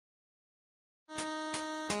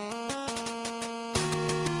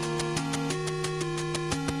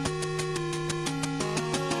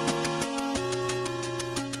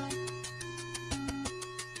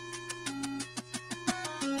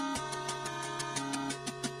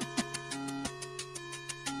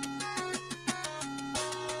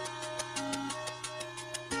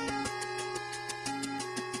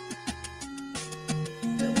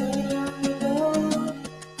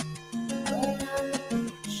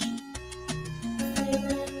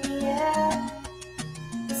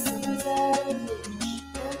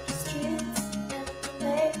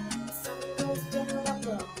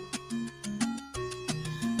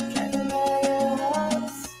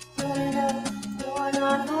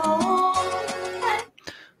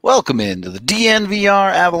Welcome into the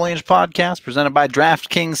DNVR Avalanche Podcast presented by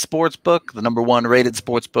DraftKings Sportsbook, the #1 rated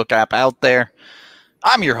sportsbook app out there.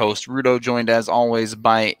 I'm your host, Rudo, joined as always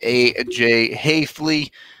by AJ Hafley.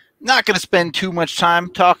 Not going to spend too much time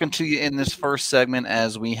talking to you in this first segment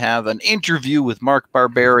as we have an interview with Mark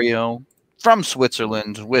Barberio from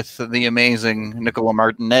Switzerland with the amazing Nicola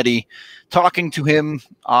Martinetti, talking to him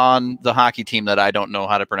on the hockey team that I don't know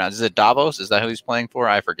how to pronounce. Is it Davos? Is that who he's playing for?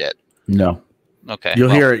 I forget. No. Okay. You'll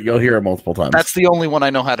hear it multiple times. That's the only one I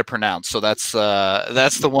know how to pronounce, so that's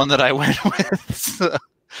the one that I went with.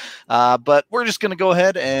 But we're just going to go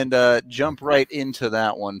ahead and jump right into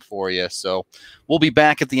that one for you. So we'll be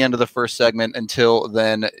back at the end of the first segment. Until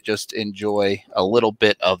then, just enjoy a little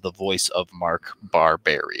bit of the voice of Mark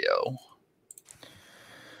Barberio.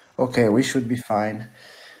 Okay, we should be fine.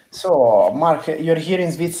 So, Mark, you're here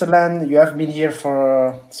in Switzerland. You have been here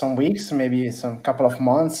for some weeks, maybe some couple of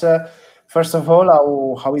months. First of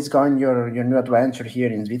all, how is going your new adventure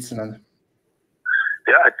here in Switzerland?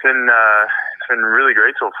 Yeah, it's been really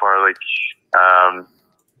great so far. Like,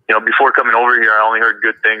 before coming over here, I only heard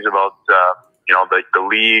good things about the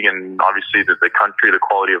league and obviously the country, the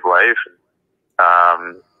quality of life.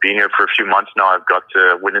 Being here for a few months now, I've got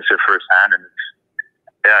to witness it firsthand, and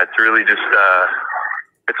it's really just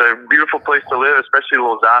it's a beautiful place to live, especially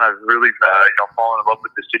Lausanne. I've really fallen in love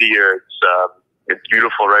with the city here. It's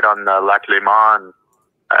beautiful right on Lac Léman.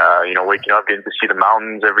 Waking up, getting to see the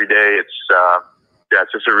mountains every day.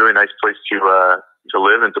 It's just a really nice place to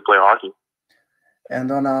live and to play hockey.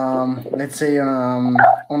 And on let's say on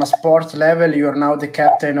a sport level, you are now the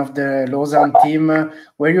captain of the Lausanne team.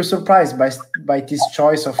 Were you surprised by this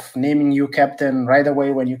choice of naming you captain right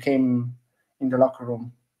away when you came in the locker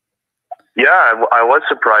room? Yeah, I was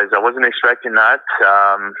surprised. I wasn't expecting that,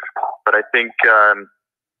 but I think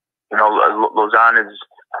Lausanne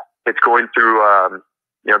it's going through.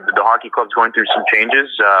 The hockey club's going through some changes.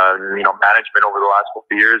 Management over the last couple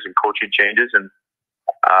of years and coaching changes, and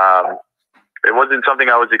it wasn't something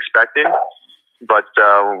I was expecting. But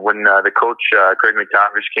when the coach Craig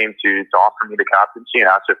McTavish came to offer me the captaincy and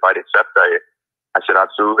asked if I'd accept, I said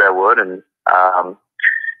absolutely I would. And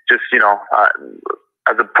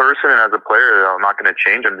as a person and as a player, I'm not going to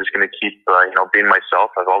change. I'm just going to keep being myself.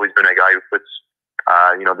 I've always been a guy who puts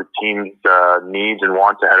the team's needs and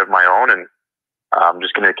wants ahead of my own, and I'm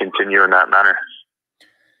just going to continue in that manner.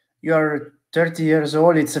 You're 30 years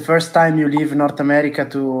old. It's the first time you leave North America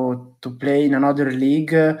to play in another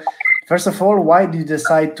league. First of all, why did you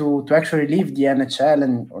decide to actually leave the NHL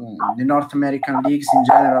and the North American leagues in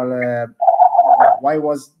general? Why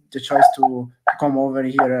was the choice to come over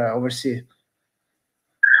here overseas?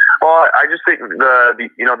 Well, I just think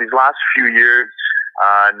these last few years,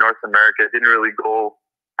 North America didn't really go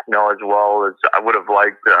as well as I would have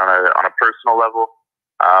liked on a personal level.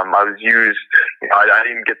 I was used. I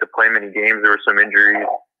didn't get to play many games. There were some injuries,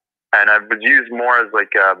 and I was used more as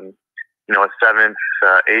like a seventh,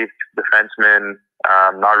 eighth defenseman.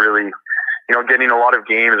 Not really, getting a lot of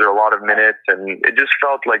games or a lot of minutes, and it just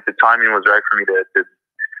felt like the timing was right for me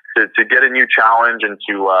to get a new challenge and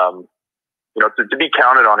to be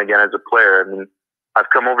counted on again as a player. I mean, I've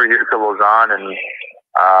come over here to Lausanne, and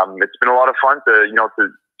it's been a lot of fun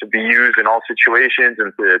to be used in all situations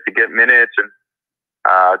and to get minutes and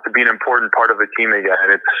to be an important part of a team again.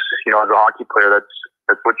 And it's as a hockey player,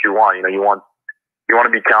 that's what you want. You want to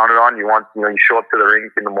be counted on. You want you show up to the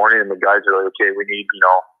rink in the morning and the guys are like, okay, we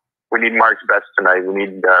need Mark's best tonight. We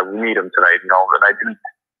need him tonight. And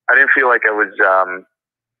I didn't feel like I was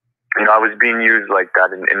I was being used like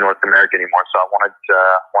that in North America anymore. So I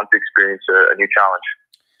wanted to experience a new challenge.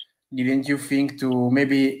 Didn't you think to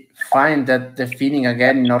maybe find that the feeling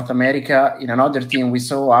again in North America in another team? We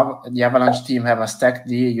saw the Avalanche team have a stacked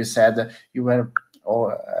D. You said you were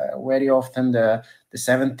very often the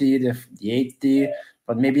 70, the 80,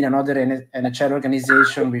 but maybe in another NHL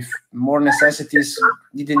organization with more necessities.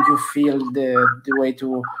 Didn't you feel the way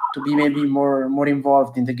to be maybe more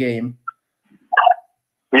involved in the game?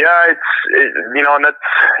 Yeah, and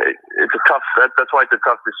it's a tough. That's why it's a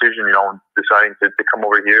tough decision, deciding to come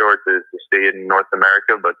over here or to stay in North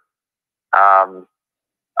America. But I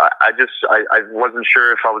wasn't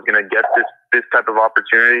sure if I was going to get this type of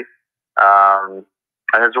opportunity, and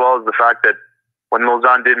as well as the fact that when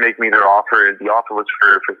Lausanne did make me their offer, the offer was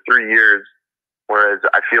for 3 years. Whereas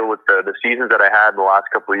I feel with the seasons that I had the last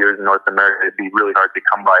couple of years in North America, it'd be really hard to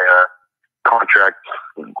come by a contract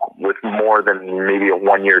with more than maybe a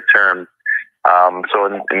 1-year term. So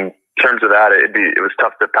in terms of that, it was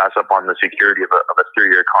tough to pass up on the security of a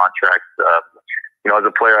 3-year contract. As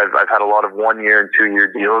a player, I've had a lot of 1-year and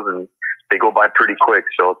 2-year deals, and they go by pretty quick.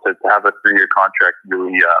 So to have a 3-year contract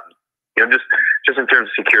really, just in terms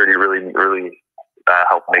of security, really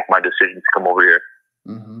helped make my decision to come over here.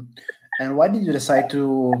 Mm-hmm. And why did you decide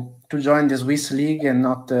to join the Swiss League and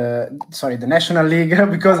not the National League?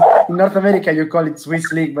 Because in North America you call it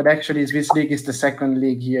Swiss League, but actually Swiss League is the second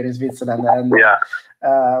league here in Switzerland. And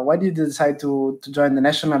why did you decide to join the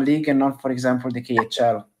National League and not, for example, the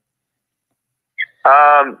KHL?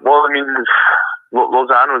 Well, I mean,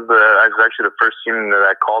 Lausanne was actually the first team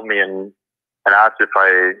that called me and asked if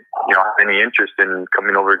I had any interest in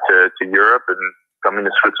coming over to Europe and coming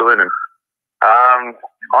to Switzerland. And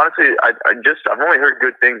honestly, I've only heard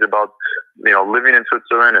good things about living in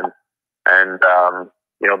Switzerland and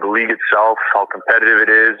the league itself, how competitive it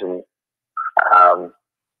is, and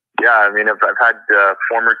I mean, I've had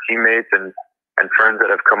former teammates and friends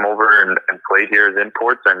that have come over and played here as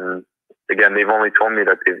imports, and again, they've only told me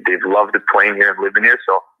that they've loved playing here and living here.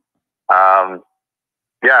 So I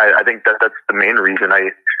think that's the main reason.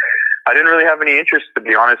 I didn't really have any interest, to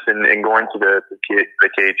be honest, in going to the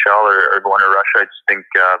KHL or going to Russia. I just think,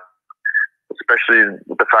 especially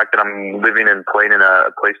the fact that I'm living and playing in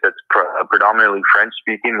a place that's predominantly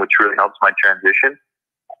French-speaking, which really helps my transition.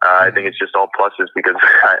 I think it's just all pluses because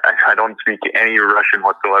I don't speak any Russian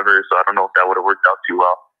whatsoever, so I don't know if that would have worked out too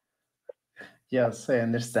well. Yes, I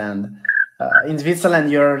understand. In Switzerland,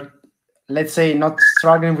 you're, let's say, not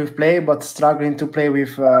struggling with play, but struggling to play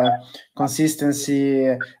with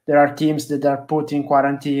consistency. There are teams that are put in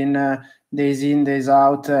quarantine days in, days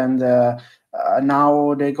out, and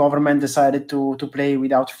now the government decided to play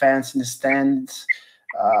without fans in the stands.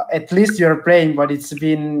 At least you're playing, but it's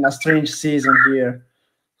been a strange season here.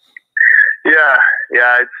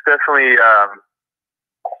 Yeah, it's definitely,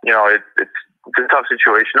 it's a tough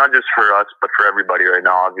situation, not just for us, but for everybody right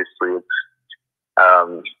now. Obviously,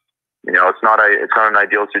 it's not an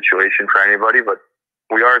ideal situation for anybody, but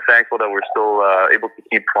we are thankful that we're still able to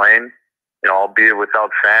keep playing. Albeit without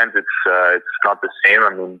fans, it's not the same. I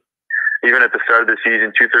mean, even at the start of the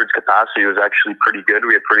season, 2/3 capacity was actually pretty good.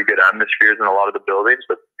 We had pretty good atmospheres in a lot of the buildings,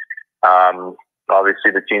 but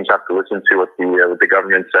obviously the teams have to listen to what the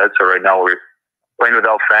government said. So right now we're playing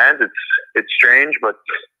without fans. It's strange, but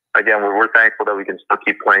again, we're thankful that we can still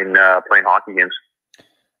keep playing hockey games.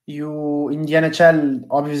 You in the NHL,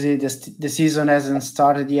 obviously the season hasn't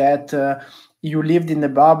started yet. You lived in the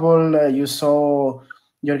bubble. You saw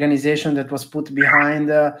the organization that was put behind.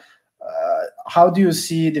 How do you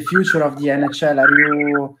see the future of the NHL?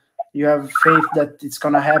 You have faith that it's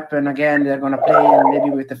gonna happen again? They're gonna play and maybe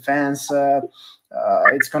with the fans.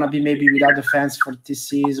 It's gonna be maybe without the fans for this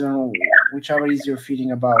season. Whichever is your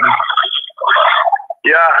feeling about it.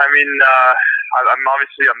 Yeah, I mean,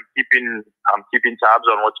 I'm keeping tabs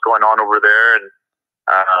on what's going on over there, and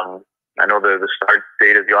I know the start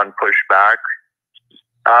date has gotten pushed back.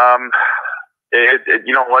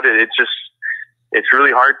 You know what? It's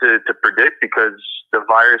really hard to predict because the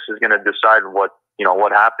virus is going to decide what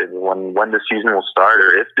happens when the season will start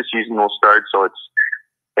or if the season will start. So it's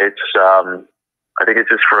I think it's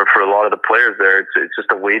just for a lot of the players there. It's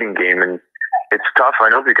just a waiting game, and it's tough. I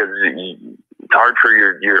know because it's hard for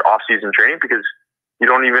your off-season training because you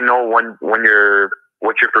don't even know what you're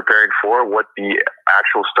preparing for, what the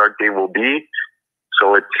actual start date will be.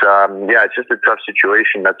 So it's just a tough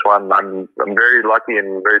situation. That's why I'm very lucky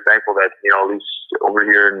and very thankful that at least over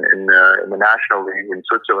here in the National League in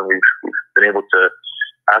Switzerland we've been able to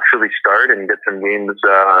actually start and get some games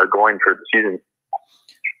going for the season.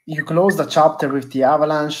 You closed the chapter with the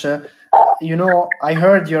Avalanche. I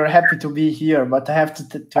heard you're happy to be here, but I have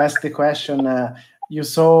to ask the question. You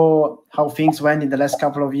saw how things went in the last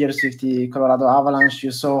couple of years with the Colorado Avalanche.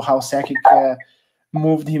 You saw how Sakic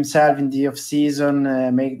moved himself in the off-season,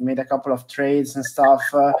 made a couple of trades and stuff.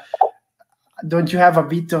 Don't you have a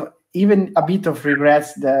bit of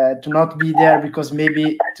regrets to not be there, because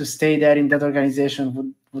maybe to stay there in that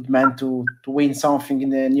organization would meant to win something in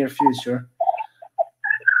the near future?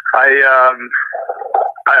 I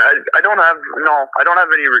don't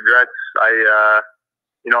have any regrets.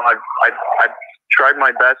 I've tried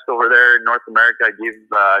my best over there in North America. I gave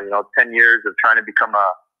 10 years of trying to become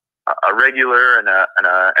a regular and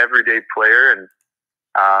a everyday player, and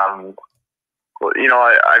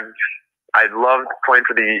I loved playing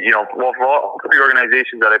for for all the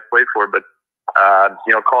organizations that I played for, but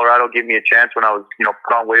Colorado gave me a chance when I was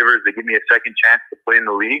put on waivers. They gave me a second chance to play in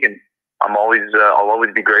the league, and I'll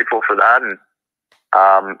always be grateful for that. And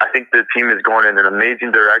I think the team is going in an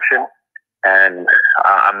amazing direction, and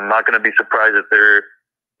I'm not going to be surprised if they're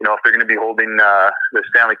going to be holding the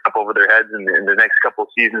Stanley Cup over their heads in the next couple of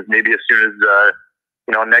seasons, maybe as soon as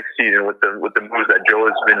next season with the moves that Joe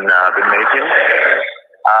has been making.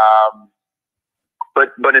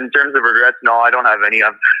 But in terms of regrets, no, I don't have any.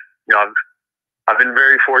 I've been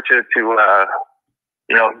very fortunate to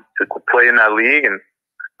play in that league, and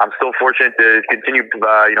I'm still fortunate to continue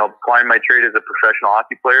applying my trade as a professional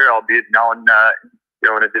hockey player, albeit now in a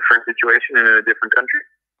different situation and in a different country.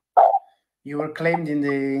 You were claimed in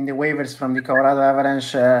the waivers from the Colorado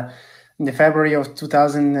Avalanche in the February of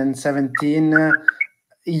 2017.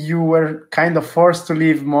 You were kind of forced to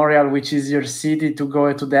leave Montreal, which is your city, to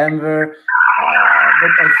go to Denver.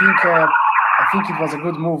 But I think it was a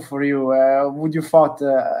good move for you. Would you thought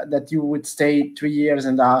that you would stay 3 years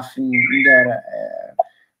and a half in there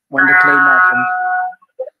when the claim happened?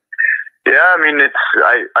 Yeah, I mean,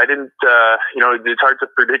 I didn't, it's hard to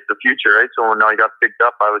predict the future, right? So when I got picked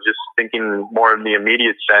up, I was just thinking more in the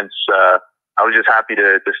immediate sense. I was just happy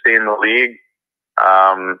to stay in the league.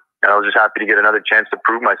 And I was just happy to get another chance to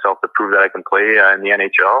prove myself, to prove that I can play in the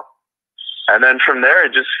NHL. And then from there,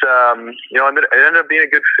 it just, it ended up being a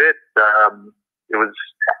good fit. It was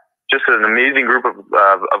just an amazing group of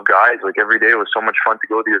guys. Like every day, it was so much fun to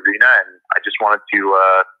go to the arena, and I just wanted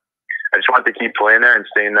to keep playing there and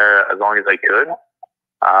staying there as long as I could.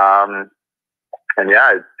 And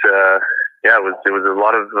yeah, it was a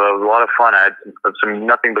lot of fun. I had some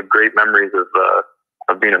nothing but great memories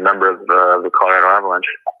of being a member of the Colorado Avalanche.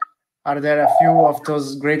 Are there a few of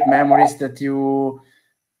those great memories that you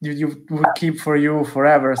would keep for you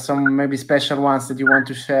forever? Some maybe special ones that you want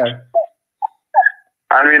to share?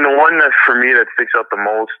 I mean, the one that for me that sticks out the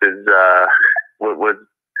most is was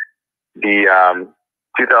the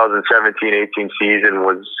 2017-18 season,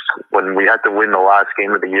 was when we had to win the last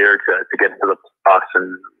game of the year to get to the playoffs,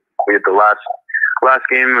 and we had the last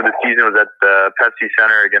game of the season was at the Pepsi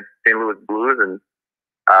Center against St. Louis Blues, and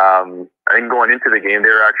I think going into the game, they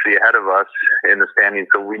were actually ahead of us in the standings.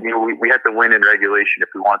 So we knew we had to win in regulation if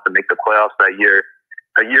we wanted to make the playoffs that year.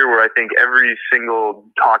 A year where I think every single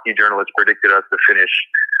hockey journalist predicted us to finish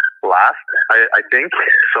last, I think.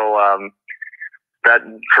 So that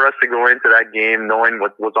for us to go into that game knowing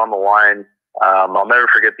what was on the line, I'll never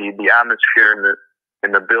forget the atmosphere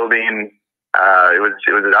in the building. It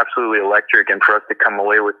was absolutely electric, and for us to come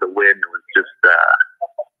away with the win, it was just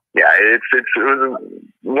it was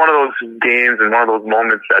one of those games and one of those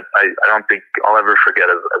moments that I don't think I'll ever forget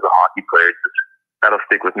as a hockey player. That'll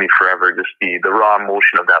stick with me forever. Just the raw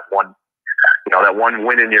emotion of that one, that one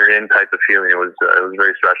win and you're in type of feeling. It was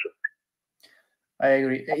very special. I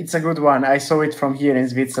agree. It's a good one. I saw it from here in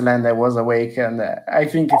Switzerland. I was awake, and I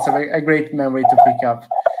think it's a great memory to pick up.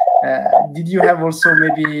 Did you have also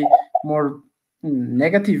maybe more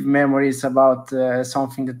negative memories about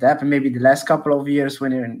something that happened maybe the last couple of years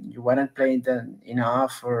when you weren't playing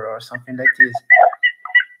enough or something like this?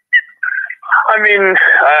 I mean,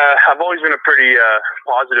 I've always been a pretty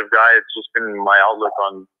positive guy. It's just been my outlook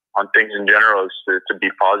on things in general is to be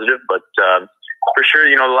positive. But for sure,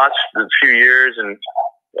 the last few years, and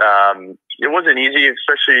it wasn't easy,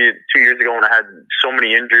 especially 2 years ago when I had so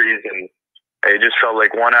many injuries, and it just felt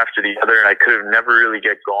like one after the other, and I could have never really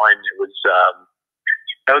get going.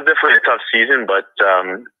 That was definitely a tough season, but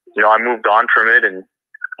I moved on from it, and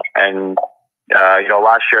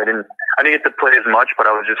last year I didn't get to play as much, but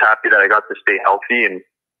I was just happy that I got to stay healthy. And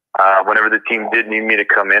whenever the team did need me to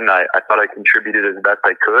come in, I thought I contributed as best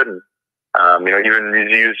I could. And, even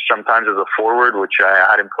used sometimes as a forward, which I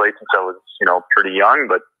hadn't played since I was, pretty young.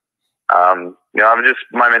 But,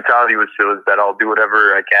 my mentality was that I'll do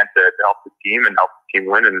whatever I can to help the team and help the team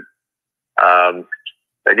win. And,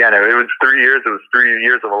 again, it was 3 years. It was 3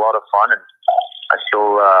 years of a lot of fun. And I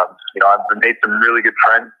still, I've made some really good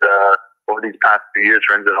friends over these past 2 years,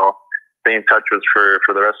 friends that I'll stay in touch with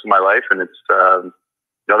for the rest of my life. And it's,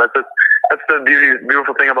 that's the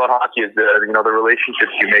beautiful thing about hockey is the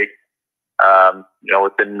relationships you make,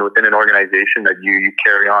 within an organization that you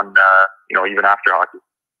carry on, even after hockey.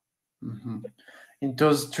 Mm-hmm. In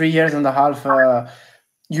those 3 years and a half,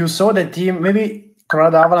 you saw the team, maybe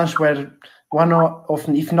Colorado Avalanche were one of,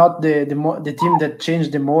 if not the team that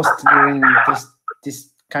changed the most during this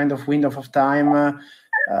kind of window of time,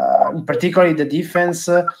 particularly the defense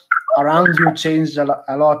around you changed a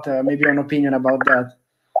lot. Maybe an opinion about that?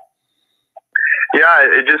 Yeah,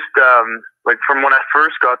 it just like from when I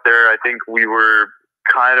first got there, I think we were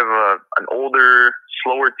kind of an older,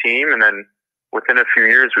 slower team, and then within a few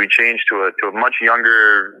years, we changed to a much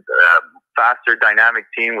younger, faster, dynamic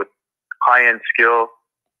team with high-end skill.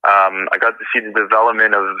 I got to see the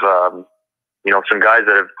development of some guys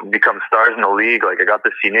that have become stars in the league. Like I got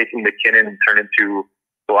to see Nathan McKinnon turn into,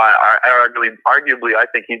 well, arguably, I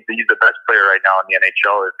think he's the best player right now in the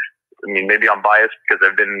NHL. If I mean, maybe I'm biased because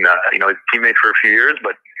I've been, his teammate for a few years,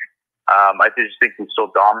 but I just think he's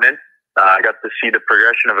so dominant. I got to see the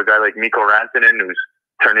progression of a guy like Mikko Rantanen, who's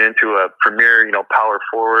turning into a premier, power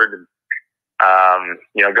forward. And,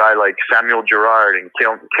 a guy like Samuel Girard and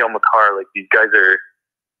Cale Makar, like these guys are,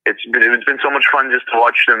 it's been so much fun just to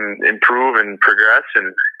watch them improve and progress.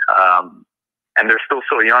 And they're still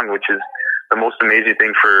so young, which is the most amazing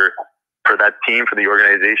thing for that team, for the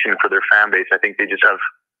organization, for their fan base. I think they just have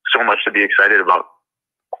so much to be excited about.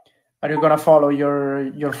 Are you going to follow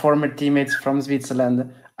your former teammates from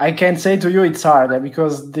Switzerland? I can say to you it's hard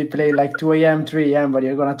because they play like 2 a.m., 3 a.m., but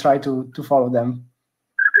you're going to try to follow them.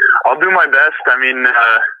 I'll do my best. I mean,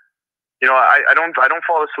 I don't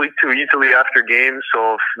fall asleep too easily after games.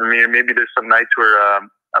 So maybe there's some nights where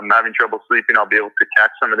I'm having trouble sleeping. I'll be able to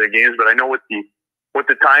catch some of their games. But I know with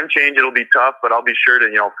the time change, it'll be tough. But I'll be sure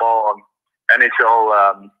to follow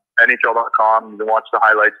NHL.com and watch the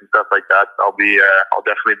highlights and stuff like that. I'll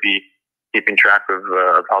definitely be keeping track of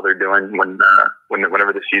how they're doing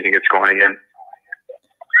whenever the season gets going again.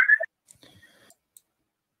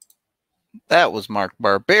 That was Mark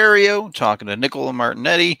Barberio talking to Nicola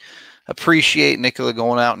Martinetti. Appreciate Nicola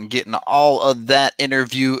going out and getting all of that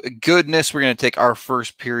interview goodness. We're going to take our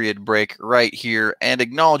first period break right here and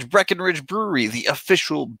acknowledge Breckenridge Brewery, the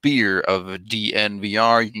official beer of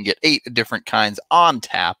DNVR. You can get 8 different kinds on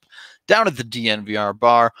tap down at the DNVR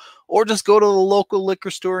bar, or just go to the local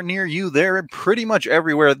liquor store near you. They're pretty much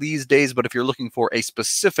everywhere these days, but if you're looking for a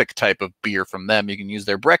specific type of beer from them, you can use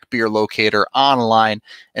their Breck Beer Locator online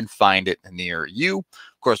and find it near you.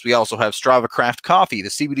 Of course, we also have Strava Craft Coffee, the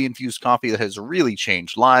CBD-infused coffee that has really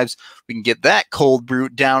changed lives. We can get that cold brew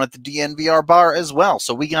down at the DNVR bar as well.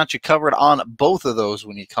 So we got you covered on both of those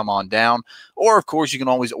when you come on down. Or, of course, you can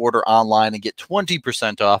always order online and get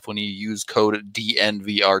 20% off when you use code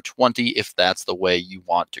DNVR20 if that's the way you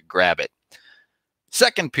want to grab it.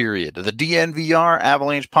 Second period of the DNVR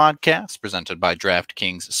Avalanche Podcast, presented by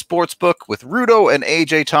DraftKings Sportsbook, with Rudo and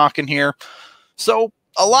AJ talking here. So,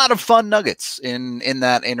 a lot of fun nuggets in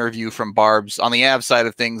that interview from Barbs. On the Avs side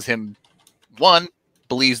of things, one,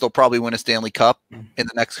 believes they'll probably win a Stanley Cup in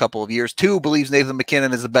the next couple of years. 2, believes Nathan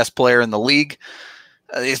MacKinnon is the best player in the league.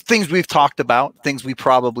 It's things we've talked about, things we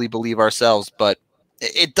probably believe ourselves, but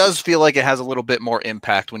it does feel like it has a little bit more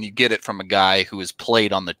impact when you get it from a guy who has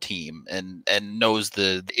played on the team and knows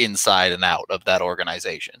the inside and out of that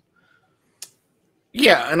organization.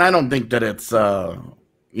 Yeah, and I don't think that it's, I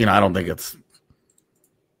don't think it's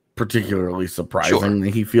particularly surprising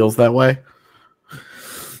that he feels that way.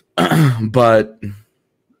 But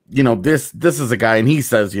this is a guy, and he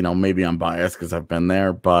says, maybe I'm biased because I've been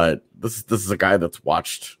there, but this is a guy that's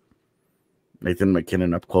watched Nathan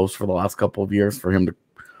MacKinnon up close for the last couple of years. For him to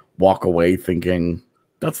walk away thinking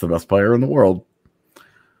that's the best player in the world,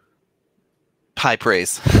 high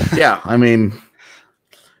praise. Yeah, I mean,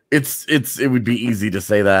 it would be easy to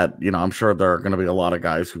say that. I'm sure there are going to be a lot of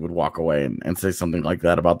guys who would walk away and say something like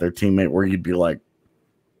that about their teammate, where you'd be like,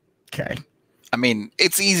 okay. I mean,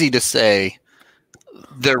 it's easy to say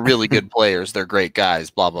they're really good players, they're great guys,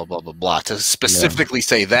 blah, blah, blah, blah, blah. To specifically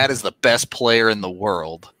say that is the best player in the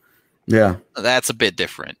world, yeah, that's a bit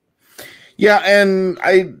different. Yeah, and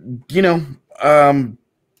I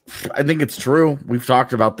think it's true. We've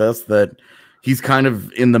talked about this, that he's kind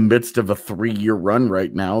of in the midst of a 3-year run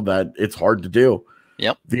right now that it's hard to do.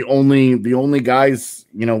 Yep. The only guys,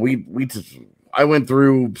 I went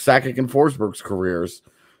through Sakic and Forsberg's careers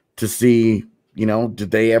to see,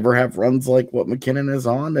 did they ever have runs like what MacKinnon is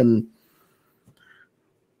on? And,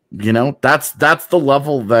 that's the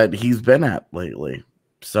level that he's been at lately.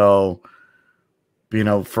 So,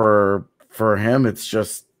 for him, it's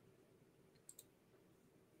just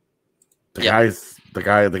the guy is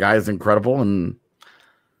incredible, and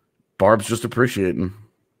Barb's just appreciating.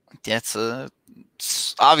 That's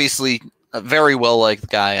obviously a very well-liked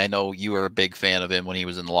guy. I know you were a big fan of him when he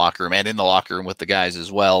was in the locker room, and in the locker room with the guys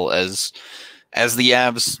as well, as the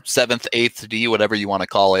Avs 7th, 8th D, whatever you want to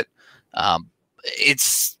call it.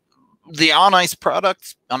 It's the on-ice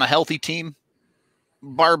product on a healthy team.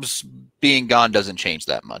 Barb's being gone doesn't change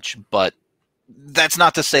that much, but that's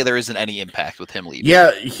not to say there isn't any impact with him leaving.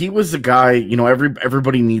 Yeah, he was a guy,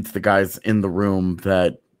 everybody needs the guys in the room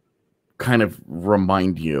that kind of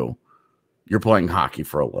remind you you're playing hockey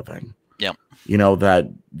for a living. Yep.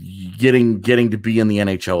 That getting to be in the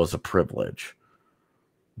NHL is a privilege.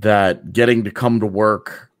 That getting to come to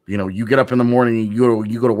work, you get up in the morning,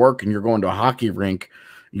 you go to work, and you're going to a hockey rink,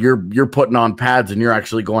 you're putting on pads and you're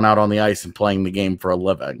actually going out on the ice and playing the game for a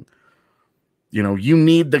living. You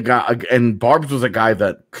need the guy, and Barbs was a guy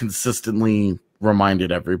that consistently reminded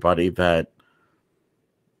everybody that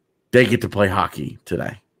they get to play hockey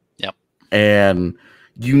today. Yep. And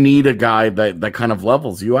you need a guy that kind of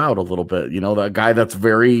levels you out a little bit, that guy that's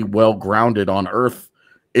very well grounded on earth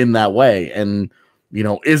in that way, and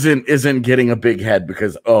isn't getting a big head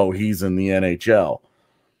because he's in the NHL.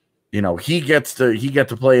 He get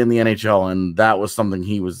to play in the NHL, and that was something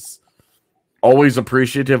he was always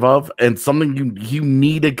appreciative of, and something you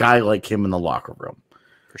need a guy like him in the locker room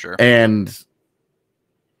for sure. And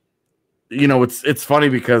it's funny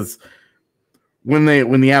because when the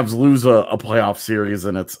Avs lose a playoff series,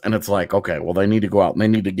 and it's like, okay, well, they need to go out and they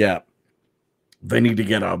need to get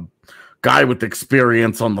a guy with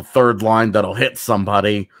experience on the third line that'll hit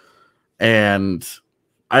somebody, and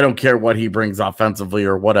I don't care what he brings offensively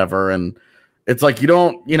or whatever. And it's like,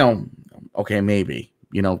 okay, maybe,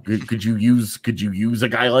 could you use a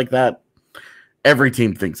guy like that? Every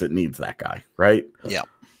team thinks it needs that guy, right? Yeah.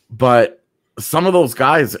 But some of those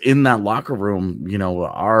guys in that locker room,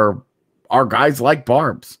 are guys like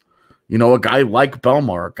Barbs, a guy like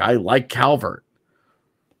Belmar, a guy like Calvert.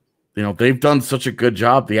 They've done such a good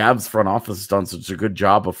job. The Avs front office has done such a good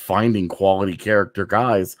job of finding quality character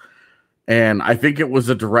guys. And I think it was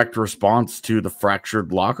a direct response to the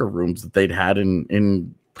fractured locker rooms that they'd had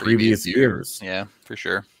in previous years. Yeah, for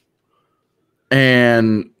sure.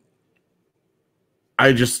 And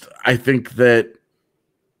I think that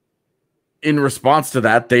in response to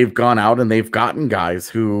that, they've gone out and they've gotten guys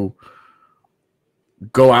who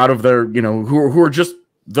go out of their, who are just,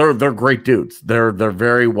 they're great dudes. They're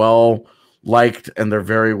very well liked and they're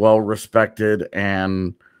very well respected,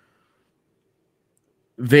 and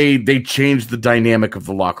they change the dynamic of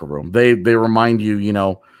the locker room. They remind you,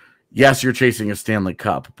 yes, you're chasing a Stanley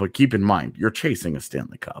Cup, but keep in mind, you're chasing a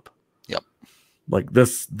Stanley Cup. Yep. Like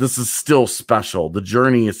this is still special. The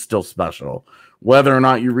journey is still special. Whether or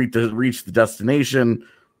not you reach the destination,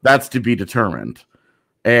 that's to be determined.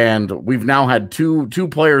 And we've now had two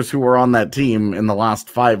players who were on that team in the last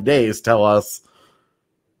 5 days tell us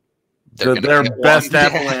that their best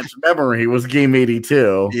Avalanche memory was Game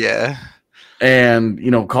 82. Yeah. And,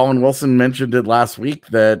 Colin Wilson mentioned it last week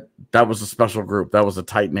that was a special group. That was a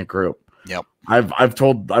tight-knit group. Yep. I've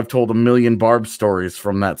told a million Barb stories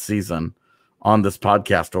from that season on this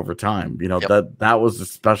podcast over time. That was a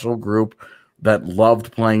special group that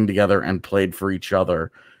loved playing together and played for each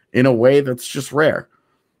other in a way that's just rare.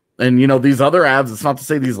 And, these other Avs, it's not to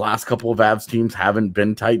say these last couple of Avs teams haven't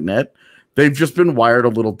been tight-knit. They've just been wired a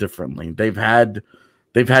little differently. They've had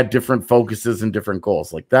different focuses and different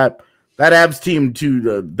goals. Like that Avs team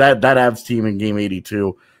too, that Avs team in Game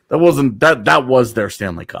 82, that was their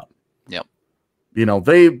Stanley Cup. Yep.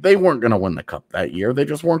 They weren't going to win the cup that year. They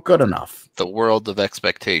just weren't good enough. The world of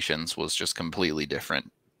expectations was just completely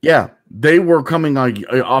different. Yeah, they were coming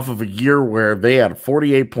off of a year where they had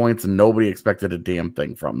 48 points and nobody expected a damn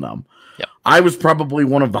thing from them. Yep. I was probably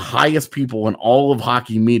one of the highest people in all of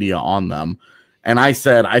hockey media on them, and I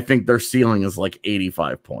said I think their ceiling is like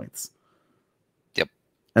 85 points. Yep.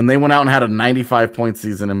 And they went out and had a 95-point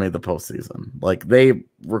season and made the postseason. Like, they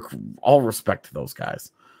were all respect to those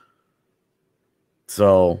guys.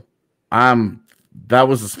 So that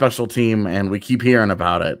was a special team, and we keep hearing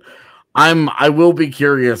about it. I will be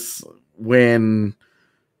curious when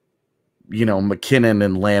McKinnon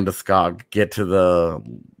and Landeskog get to the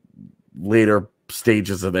later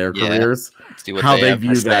stages of their careers, how they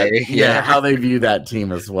view that. Yeah, how they view that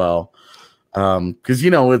team as well. Because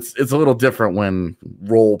it's a little different when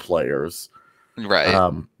role players,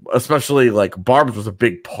 right? Especially like Barbs was a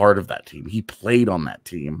big part of that team. He played on that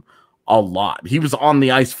team a lot. He was on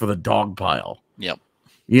the ice for the dog pile. Yep.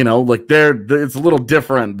 It's a little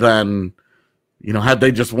different than, had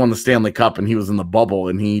they just won the Stanley Cup and he was in the bubble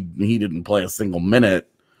and he didn't play a single minute.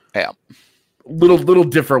 Yeah. Little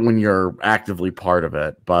different when you're actively part of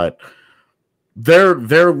it, but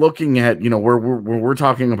they're looking at, where we're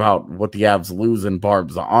talking about what the Avs lose in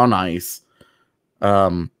Barbs on ice.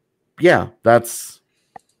 Yeah,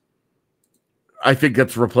 I think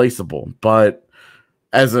that's replaceable, but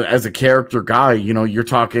as a character guy, you're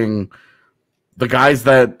talking the guys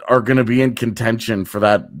that are going to be in contention for a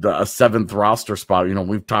 7th roster spot.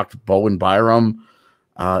 We've talked Bowen Byram.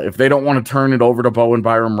 If they don't want to turn it over to Bowen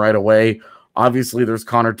Byram right away, obviously there's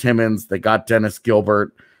Connor Timmins. They got Dennis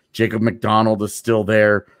Gilbert. Jacob McDonald is still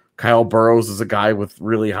there. Kyle Burrows is a guy with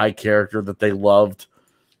really high character that they loved.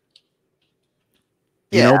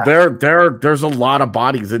 Yeah. There's a lot of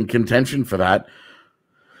bodies in contention for that.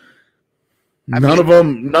 None of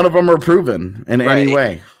them are proven in any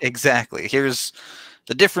way. Exactly. Here's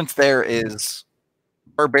the difference. There is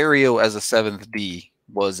Barberio as a 7th D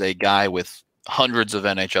was a guy with hundreds of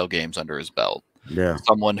NHL games under his belt. Yeah.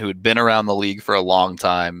 Someone who had been around the league for a long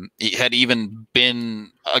time. He had even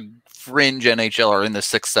been a fringe NHL or in the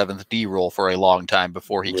 6th, 7th D role for a long time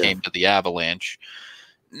before he came to the Avalanche.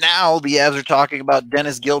 Now the Avs are talking about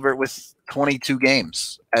Dennis Gilbert with 22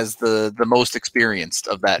 games as the most experienced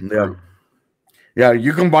of that group. Yeah,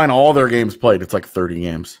 you combine all their games played, it's like 30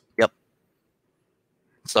 games. Yep.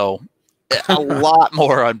 So a lot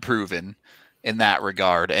more unproven in that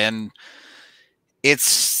regard. And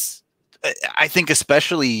I think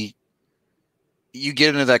especially you get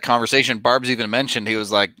into that conversation. Barb's even mentioned, he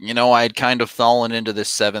was like, I'd kind of fallen into this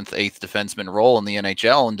 7th, 8th defenseman role in the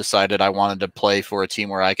NHL and decided I wanted to play for a team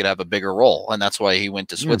where I could have a bigger role. And that's why he went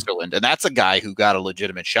to Switzerland. And that's a guy who got a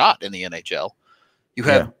legitimate shot in the NHL. You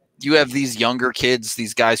have these younger kids,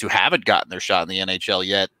 these guys who haven't gotten their shot in the NHL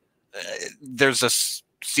yet. There's a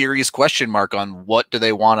serious question mark on what do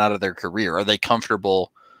they want out of their career. Are they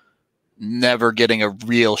comfortable never getting a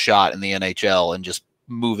real shot in the NHL and just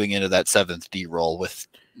moving into that 7th D role with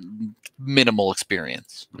minimal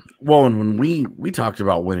experience? Well, and when we talked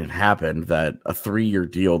about when it happened that a 3-year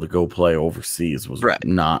deal to go play overseas was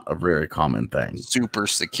not a very common thing. Super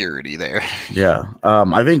security there. Yeah.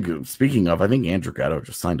 I think Andrew Gatto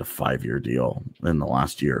just signed a 5-year deal in the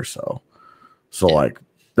last year or so. So like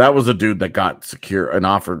that was a dude that got an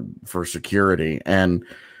offer for security. And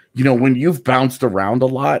when you've bounced around a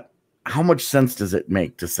lot, how much sense does it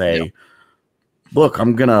make to say, look,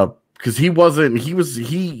 I'm gonna, because he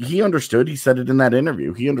understood. He said it in that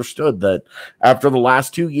interview. He understood that after the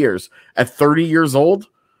last 2 years, at 30 years old,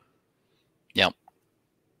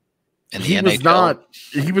 and he was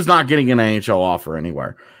not getting an NHL offer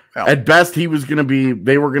anywhere. No. At best, somebody was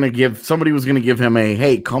going to give him a,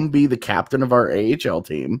 hey, come be the captain of our AHL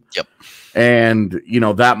team. Yep. And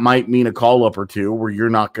that might mean a call up or two where you're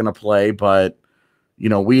not going to play, but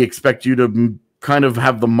we expect you to kind of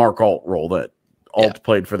have the Mark Alt role that Alt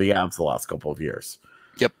played for the Avs the last couple of years.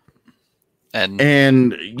 Yep. And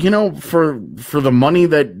for the money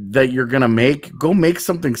that you're going to make, go make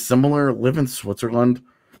something similar, live in Switzerland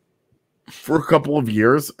for a couple of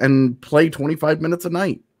years and play 25 minutes a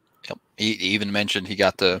night. Yep. He even mentioned he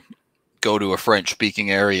got to go to a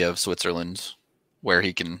French-speaking area of Switzerland where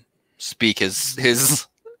he can speak his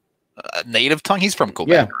native tongue. He's from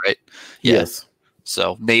Quebec, right? Yes.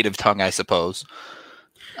 So native tongue, I suppose.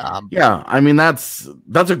 I mean that's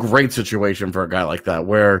a great situation for a guy like that,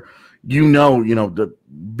 where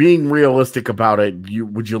being realistic about it.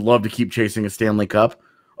 Would you love to keep chasing a Stanley Cup?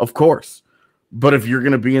 Of course, but if you're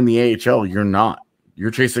going to be in the AHL, you're not.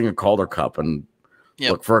 You're chasing a Calder Cup, and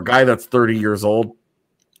look, for a guy that's 30 years old,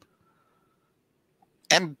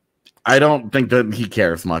 and I don't think that he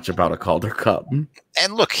cares much about a Calder Cup.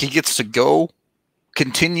 And look, he gets to go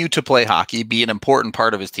continue to play hockey, be an important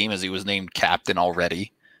part of his team, as he was named captain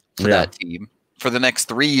already for that team for the next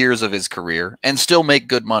 3 years of his career, and still make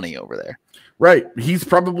good money over there. Right. He's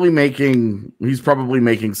probably making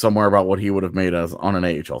somewhere about what he would have made as on an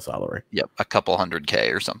AHL salary. Yep, a couple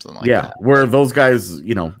 $100K or something like that. Yeah, where those guys,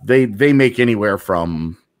 they make anywhere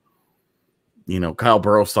from, Kyle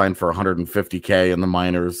Burrow signed for $150K in the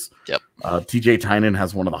minors. Yep. TJ Tynan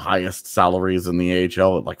has one of the highest salaries in the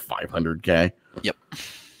AHL at like $500K. Yep.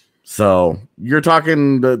 So you're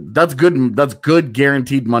talking that's good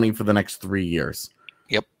guaranteed money for the next 3 years.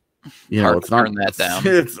 Yep. It's not that down.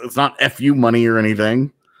 It's not FU money or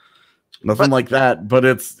anything. Nothing like that, but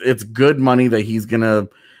it's good money that he's gonna.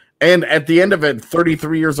 And at the end of it,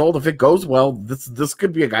 33 years old, if it goes well, this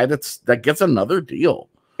could be a guy that gets another deal.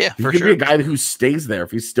 Yeah, he could be a guy who stays there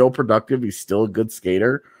if he's still productive. He's still a good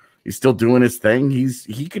skater. He's still doing his thing.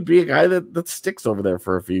 He could be a guy that sticks over there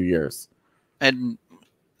for a few years. And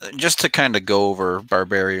just to kind of go over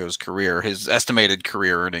Barberio's career, his estimated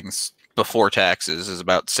career earnings before taxes is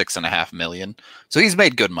about $6.5 million. So he's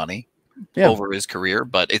made good money over his career,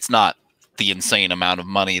 but it's not the insane amount of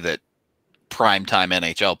money that primetime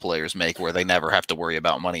NHL players make, where they never have to worry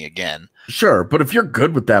about money again. Sure, but if you're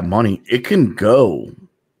good with that money, it can go.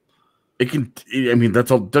 I mean,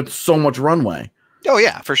 that's so much runway. Oh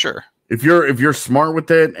yeah, for sure. If you're smart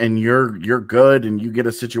with it and you're good and you get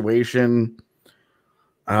a situation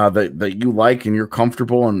that you like and you're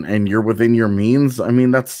comfortable and you're within your means, I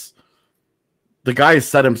mean, that's the guy has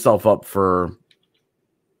set himself up for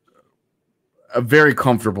a very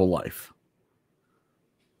comfortable life.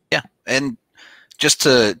 Yeah, and just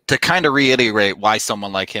to kind of reiterate why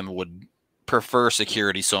someone like him would prefer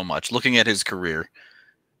security so much, looking at his career,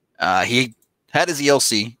 he had his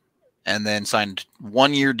ELC and then signed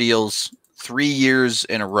 1-year deals 3 years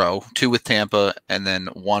in a row, 2 with Tampa and then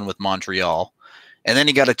 1 with Montreal. And then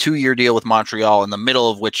he got a 2-year deal with Montreal, in the middle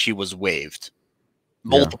of which he was waived.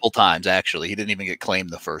 multiple times, actually. He didn't even get claimed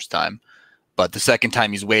the first time. But the second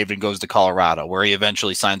time he's waived and goes to Colorado, where he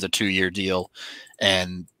eventually signs a 2-year deal.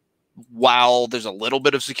 And while there's a little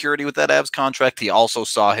bit of security with that Avs contract, he also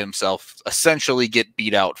saw himself essentially get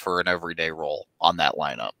beat out for an everyday role on that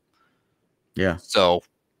lineup. Yeah. So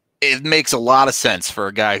it makes a lot of sense for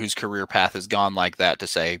a guy whose career path has gone like that to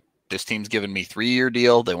say, this team's giving me 3-year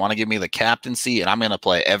deal. They want to give me the captaincy, and I'm going to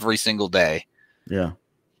play every single day. Yeah.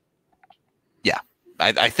 Yeah.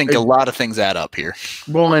 I think a lot of things add up here.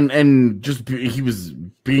 Well, and just he was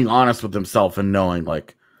being honest with himself and knowing,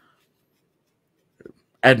 like,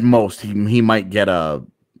 at most he might get a,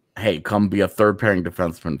 hey, come be a third pairing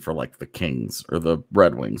defenseman for like the Kings or the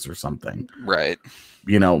Red Wings or something. Right.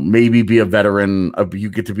 You know, maybe be a veteran. You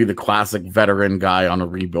get to be the classic veteran guy on a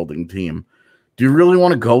rebuilding team. Do you really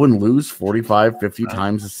want to go and lose 45, 50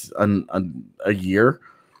 times a year?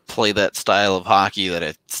 Play that style of hockey that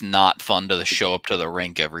it's not fun to show up to the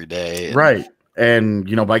rink every day. Right. And,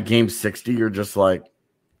 you know, by game 60, you're just like,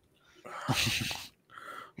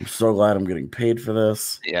 I'm so glad I'm getting paid for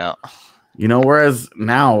this. Yeah. You know, whereas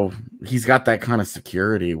now he's got that kind of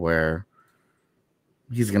security where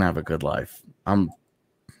he's going to have a good life. I'm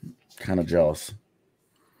kind of jealous.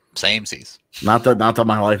 Samesies. Not that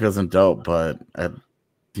my life isn't dope, but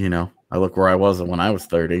you know, I look where I was when I was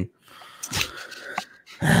 30.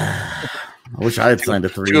 I wish I had signed a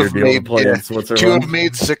 3-year deal to play in Switzerland. To have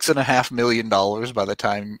made $6.5 million by the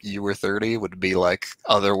time you were 30 would be like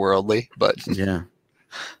otherworldly, but yeah.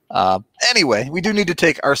 Anyway, we do need to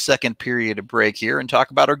take our second period break here and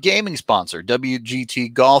talk about our gaming sponsor,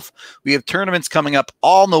 WGT Golf. We have tournaments coming up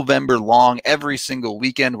all November long, every single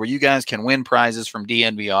weekend, where you guys can win prizes from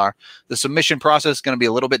DNVR. The submission process is going to be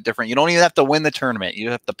a little bit different. You don't even have to win the tournament.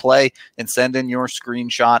 You have to play and send in your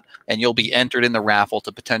screenshot, and you'll be entered in the raffle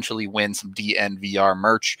to potentially win some DNVR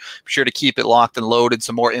merch. Be sure to keep it locked and loaded.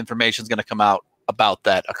 Some more information is going to come out about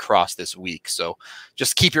that across this week. So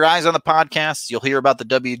just keep your eyes on the podcasts. You'll hear about the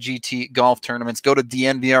WGT golf tournaments. Go to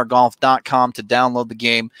dnvrgolf.com to download the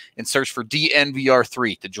game and search for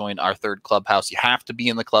DNVR3 to join our third clubhouse. You have to be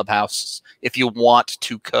in the clubhouse if you want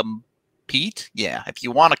to compete. Yeah, if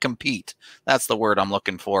you want to compete, that's the word I'm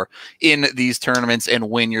looking for, in these tournaments and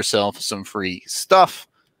win yourself some free stuff.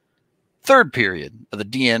 Third period of the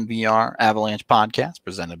DNVR Avalanche Podcast,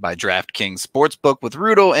 presented by DraftKings Sportsbook with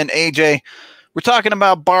Rudo and AJ. We're talking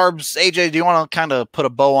about Barbs. AJ, do you want to kind of put a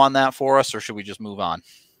bow on that for us, or should we just move on?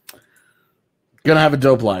 Gonna have a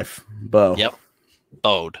dope life. Bo. Yep.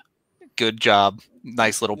 Bowed. Good job.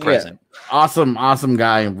 Nice little present. Yeah. Awesome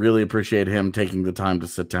guy. Really appreciate him taking the time to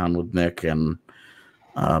sit down with Nick and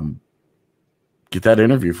get that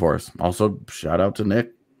interview for us. Also, shout out to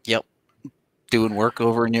Nick. Yep. Doing work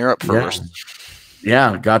over in Europe first.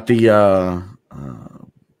 Yeah. Got the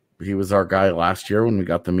he was our guy last year when we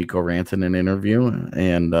got the Mikko Rantanen interview,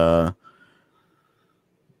 and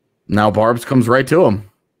now Barbs comes right to him.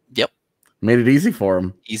 Yep. Made it easy for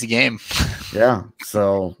him. Easy game. Yeah.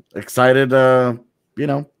 So excited,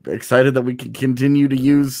 excited that we can continue to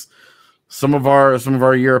use some of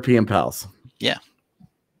our European pals. Yeah.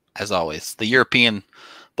 As always, the European,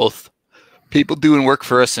 both people doing work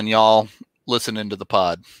for us and y'all listening to the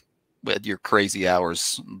pod with your crazy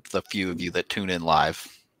hours, the few of you that tune in live.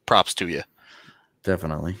 Props to you.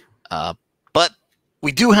 Definitely. But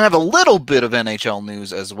we do have a little bit of NHL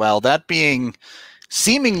news as well. That being,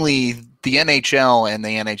 seemingly the NHL and the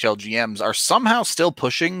NHL GMs are somehow still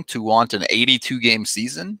pushing to want an 82-game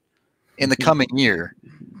season in the coming year,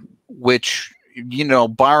 which, you know,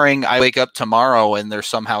 barring I wake up tomorrow and they're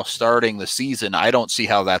somehow starting the season, I don't see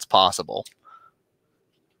how that's possible.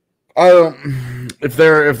 If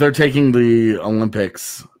they're taking the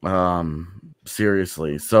Olympics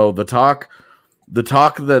seriously. So the talk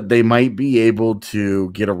that they might be able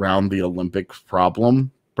to get around the Olympics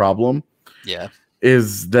problem, yeah,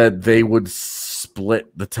 is that they would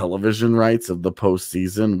split the television rights of the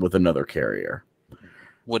postseason with another carrier.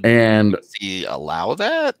 Would NBC allow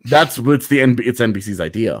that? It's NBC's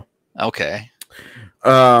idea. Okay.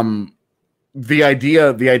 The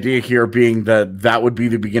idea here being that would be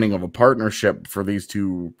the beginning of a partnership for these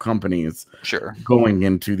two companies. Sure. Going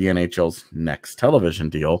into the NHL's next television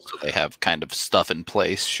deal. So they have kind of stuff in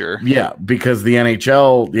place. Sure. Yeah, because the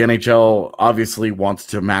NHL obviously wants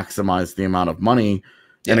to maximize the amount of money.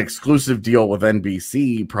 Yeah. An exclusive deal with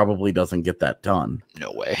NBC probably doesn't get that done.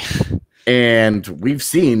 No way. And we've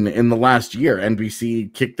seen in the last year,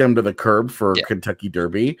 NBC kicked them to the curb for Kentucky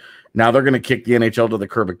Derby. Now they're going to kick the NHL to the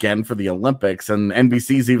curb again for the Olympics. And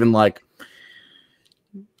NBC's even like,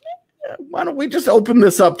 Why don't we just open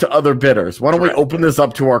this up to other bidders? Why don't we open this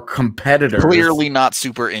up to our competitors? Clearly not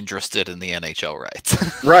super interested in the NHL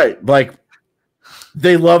rights. Right. Like,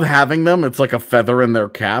 they love having them. It's like a feather in their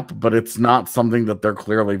cap, but it's not something that they're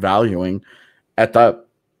clearly valuing at the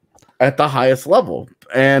highest level.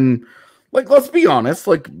 And like, let's be honest,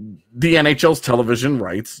 like the NHL's television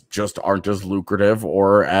rights just aren't as lucrative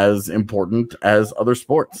or as important as other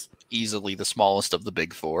sports. Easily the smallest of the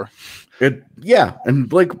big four. Yeah.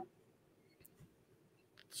 And like,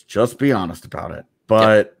 let's just be honest about it.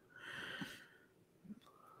 But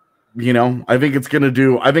you know, I think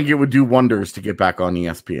it would do wonders to get back on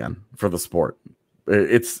ESPN for the sport.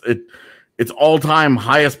 Its all-time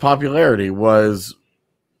highest popularity was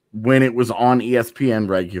when it was on ESPN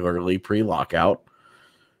regularly pre-lockout,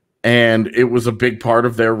 and it was a big part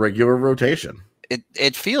of their regular rotation.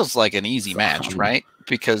 It feels like an easy match, right?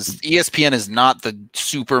 Because ESPN is not the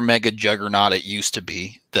super mega juggernaut it used to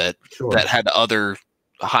be that had other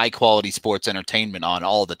high-quality sports entertainment on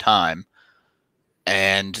all the time.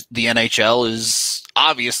 And the NHL is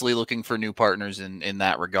obviously looking for new partners in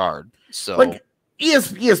that regard. So like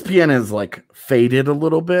ESPN is like faded a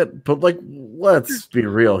little bit, but like, let's be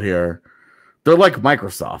real here. They're like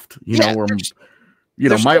Microsoft,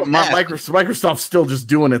 Microsoft's still just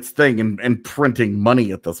doing its thing and printing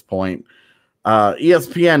money at this point.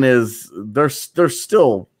 ESPN they're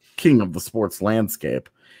still king of the sports landscape.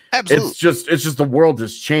 Absolutely. It's just the world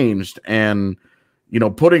has changed, and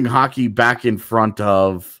putting hockey back in front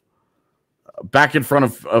of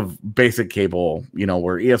basic cable,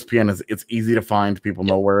 where ESPN it's easy to find, people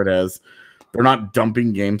know where it is. They're not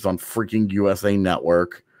dumping games on freaking USA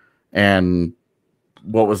Network and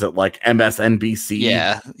what was it, like MSNBC?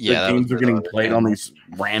 Yeah. The games are getting played on these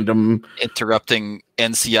random interrupting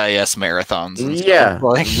NCIS marathons. And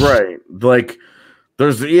right. Like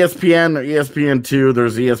there's ESPN2,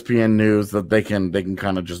 there's ESPN News that they can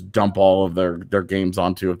kind of just dump all of their games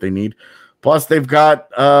onto if they need. Plus, they've got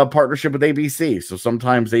a partnership with ABC, so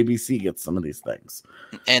sometimes ABC gets some of these things.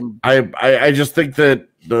 And I just think that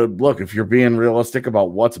if you're being realistic about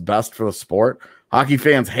what's best for the sport, hockey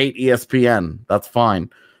fans hate ESPN. That's fine,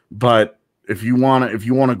 but if you want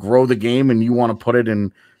to grow the game and you want to put it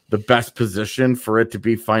in the best position for it to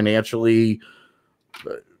be financially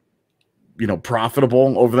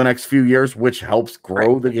profitable over the next few years, which helps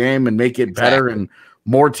grow the game and make it better, and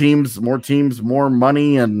more teams, more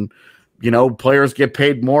money, and players get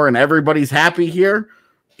paid more, and everybody's happy here.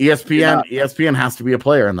 ESPN has to be a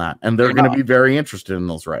player in that, and they're going to be very interested in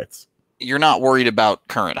those rights. You're not worried about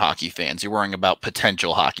current hockey fans. You're worrying about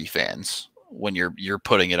potential hockey fans when you're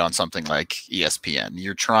putting it on something like ESPN.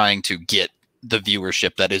 You're trying to get the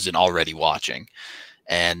viewership that isn't already watching,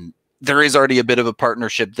 and there is already a bit of a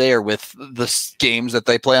partnership there with the games that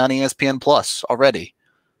they play on ESPN Plus already.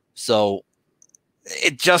 So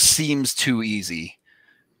it just seems too easy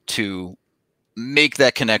to make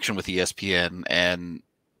that connection with ESPN. And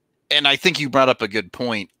I think you brought up a good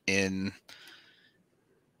point in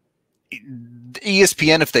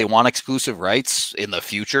ESPN. If they want exclusive rights in the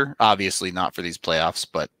future, obviously not for these playoffs,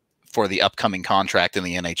 but for the upcoming contract in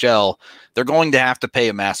the NHL, they're going to have to pay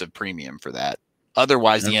a massive premium for that.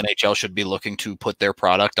 Otherwise, the NHL should be looking to put their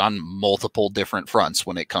product on multiple different fronts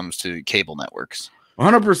when it comes to cable networks.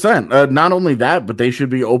 100%. Not only that, but they should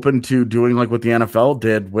be open to doing like what the NFL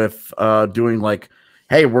did with doing like,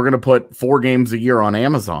 hey, we're going to put 4 games a year on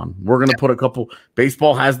Amazon. We're going to put a couple.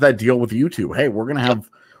 Baseball has that deal with YouTube. Hey, we're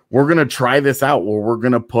going to try this out where we're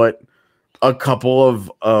going to put a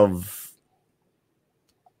couple of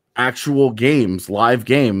actual games, live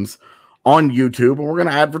games on YouTube, and we're going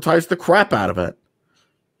to advertise the crap out of it.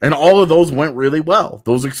 And all of those went really well.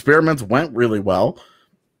 Those experiments went really well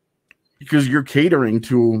because you're catering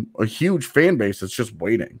to a huge fan base that's just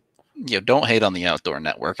waiting. Don't hate on the Outdoor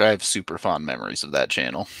Network. I have super fond memories of that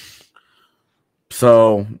channel.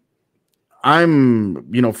 So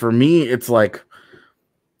I'm, for me, it's like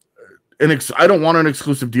I don't want an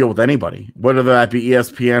exclusive deal with anybody, whether that be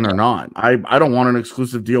ESPN or not. I don't want an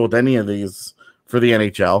exclusive deal with any of these for the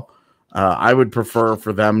NHL. I would prefer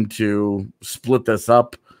for them to split this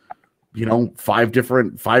up, 5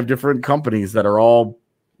 different companies that are all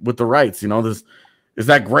with the rights. Is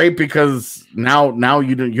that great? Because now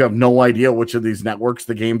you have no idea which of these networks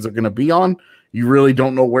the games are going to be on. You really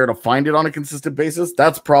don't know where to find it on a consistent basis.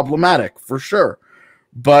 That's problematic for sure.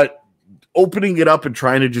 But opening it up and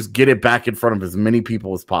trying to just get it back in front of as many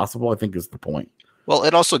people as possible, I think, is the point. Well,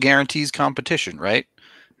 it also guarantees competition, right?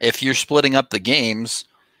 If you're splitting up the games,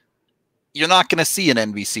 you're not going to see an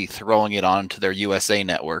NBC throwing it onto their USA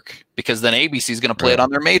network, because then ABC is going to play it on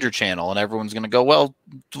their major channel, and everyone's going to go, well,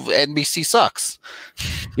 NBC sucks.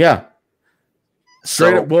 Yeah.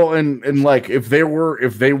 So well, and like if they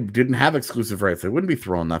didn't have exclusive rights, they wouldn't be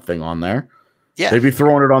throwing that thing on there. yeah, They'd be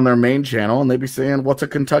throwing it on their main channel, and they'd be saying, "What's a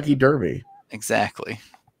Kentucky Derby?" exactly.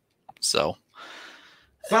 So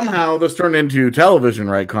Somehow this turned into television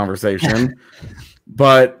right conversation.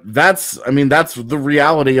 But that's the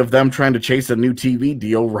reality of them trying to chase a new TV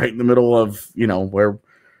deal right in the middle of, where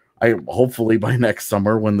hopefully by next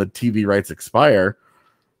summer when the TV rights expire,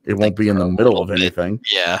 it won't be in the middle of anything.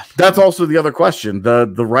 Yeah. That's also the other question.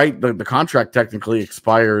 The contract technically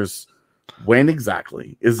expires when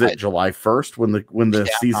exactly? Is it July 1st when the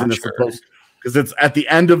season is supposed, because it's at the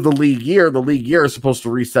end of the league year is supposed to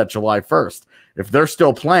reset July 1st. If they're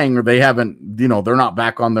still playing or they haven't, they're not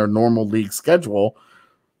back on their normal league schedule,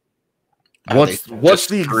 what's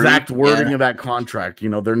the exact wording of that contract?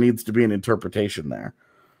 There needs to be an interpretation there.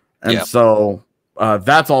 And so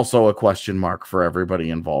that's also a question mark for everybody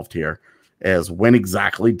involved here, is when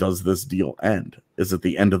exactly does this deal end? Is it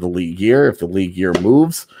the end of the league year? If the league year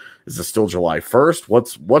moves, is it still July 1st?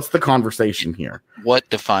 What's the conversation here? What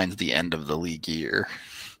defines the end of the league year?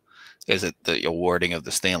 Is it the awarding of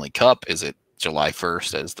the Stanley Cup? Is it July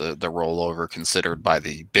 1st as the rollover considered by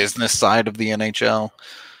the business side of the NHL?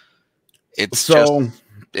 It's a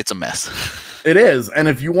mess. It is. And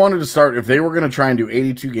if you wanted to start, if they were going to try and do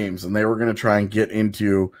 82 games and they were going to try and get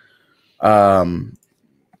into, they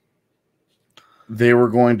were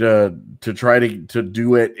going to try to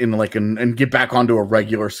do it in and get back onto a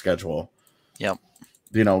regular schedule. Yep.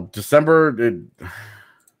 December.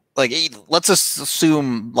 Let's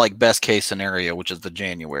assume best case scenario, which is the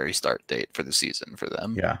January start date for the season for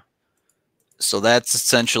them. Yeah. So that's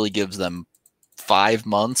essentially gives them 5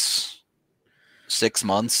 months, 6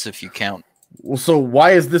 months if you count. Well, so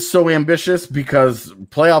why is this so ambitious? Because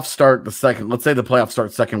playoffs start let's say the playoffs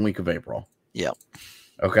start second week of April. Yep.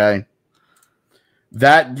 Okay.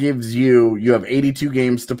 That gives you have 82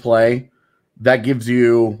 games to play. That gives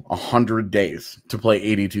you 100 days to play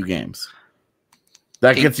 82 games.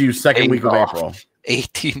 That gets you second week of April.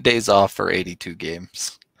 18 days off for 82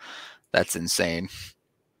 games. That's insane.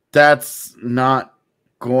 That's not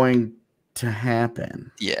going to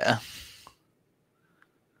happen. Yeah.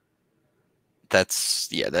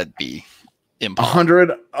 That'd be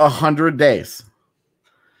impossible. 100 days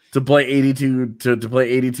to play 82 to play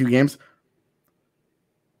 82 games.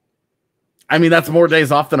 I mean, that's more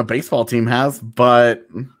days off than a baseball team has, but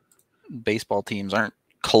baseball teams aren't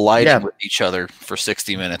colliding with each other for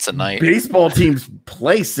 60 minutes a night. Baseball teams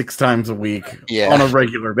play 6 times a week on a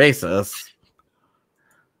regular basis.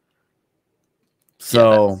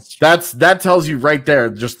 So that tells you right there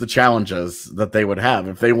just the challenges that they would have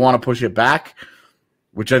if they want to push it back,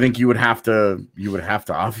 which I think you would have to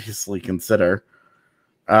obviously consider.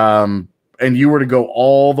 And you were to go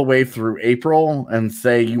all the way through April and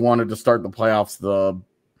say you wanted to start the playoffs the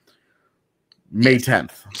May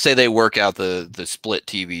 10th. Say they work out the split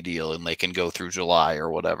TV deal and they can go through July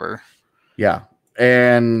or whatever. Yeah.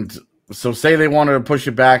 And so say they wanted to push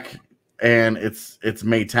it back and it's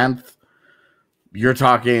May 10th. You're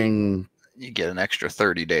talking, you get an extra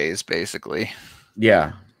 30 days basically.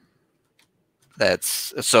 Yeah.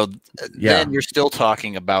 Then you're still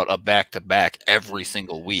talking about a back-to-back every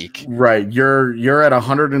single week. Right. You're at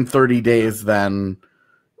 130 days then.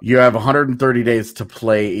 You have 130 days to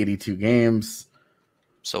play 82 games.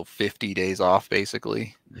 So 50 days off,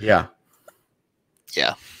 basically. Yeah.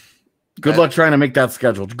 Yeah. Good luck trying to make that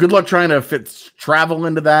schedule. Good luck trying to fit travel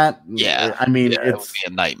into that. Yeah. I mean, it would be a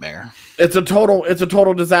nightmare. It's a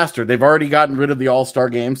total disaster. They've already gotten rid of the All-Star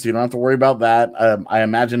game, so you don't have to worry about that. I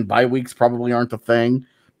imagine bye weeks probably aren't the thing.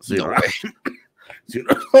 So no way.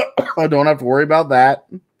 I don't have to worry about that.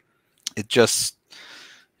 It just...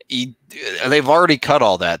 They've already cut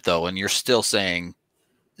all that, though, and you're still saying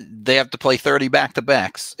they have to play 30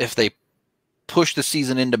 back-to-backs if they push the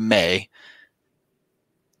season into May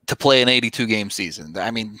to play an 82-game season.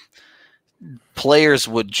 I mean, players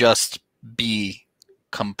would just be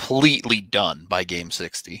completely done by Game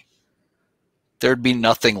 60. There'd be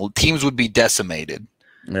nothing. Teams would be decimated.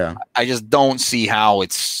 Yeah. I just don't see how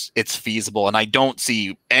it's feasible, and I don't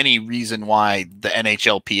see any reason why the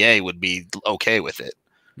NHLPA would be okay with it.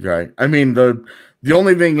 Right. I mean, the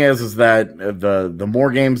only thing is that the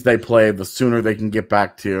more games they play, the sooner they can get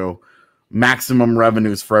back to maximum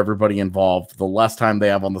revenues for everybody involved. The less time they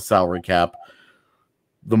have on the salary cap,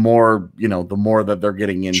 the more that they're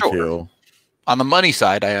getting into. Sure. On the money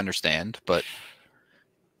side, I understand, but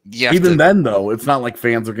then, though, it's not like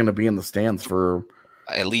fans are going to be in the stands for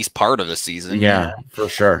at least part of the season. Yeah, for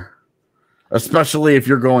sure. Especially if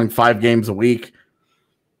you're going 5 games a week.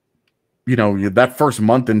 That first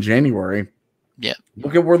month in January. Yeah.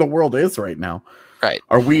 Look at where the world is right now. Right.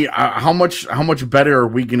 Are we? How much better are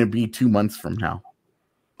we going to be 2 months from now?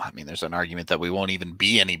 I mean, there's an argument that we won't even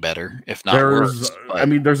be any better, if not worse. I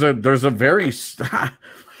mean, there's a very.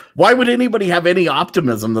 Why would anybody have any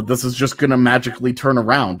optimism that this is just going to magically turn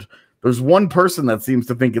around? There's one person that seems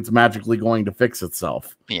to think it's magically going to fix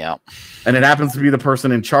itself. Yeah. And it happens to be the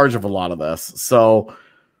person in charge of a lot of this. So,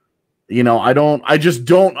 I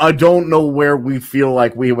don't know where we feel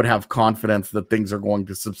like we would have confidence that things are going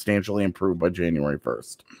to substantially improve by January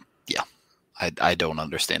 1st. Yeah. I don't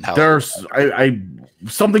understand how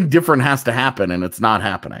something different has to happen, and it's not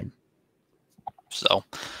happening. So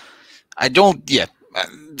I don't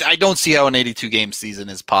see how an 82 game season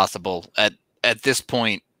is possible at this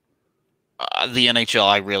point. The NHL,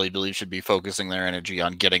 I really believe, should be focusing their energy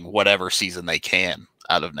on getting whatever season they can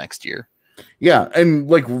out of next year. Yeah, and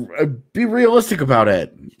be realistic about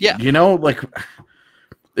it. Yeah,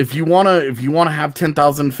 if you wanna have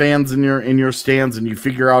 10,000 fans in your stands, and you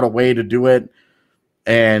figure out a way to do it,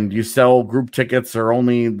 and you sell group tickets or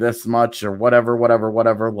only this much or whatever,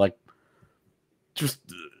 just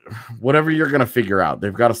whatever you're gonna figure out.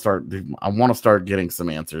 They've got to start. I want to start getting some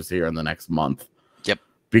answers here in the next month. Yep.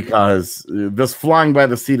 Because this flying by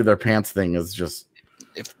the seat of their pants thing is just.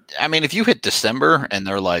 If you hit December and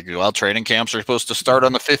they're like, well, training camps are supposed to start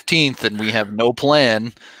on the 15th and we have no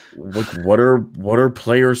plan. What are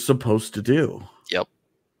players supposed to do? Yep.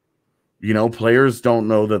 Players don't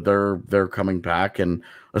know that they're coming back, and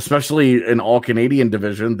especially in all Canadian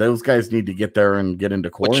division, those guys need to get there and get into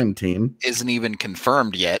quarantine. Which isn't even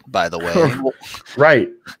confirmed yet, by the way. Right.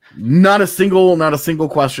 Not a single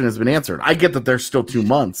question has been answered. I get that there's still 2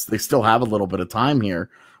 months. They still have a little bit of time here.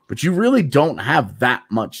 But you really don't have that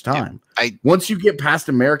much time. Once you get past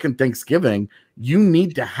American Thanksgiving, you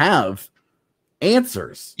need to have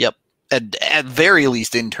answers. Yep. At very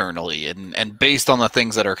least internally. And based on the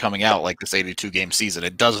things that are coming out, like this 82 game season,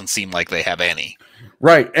 it doesn't seem like they have any.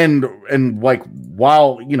 Right. And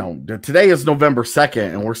while, today is November 2nd,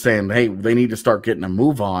 and we're saying, hey, they need to start getting a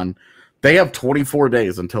move on. They have 24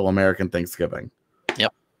 days until American Thanksgiving.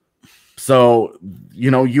 Yep. So,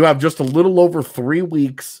 you have just a little over 3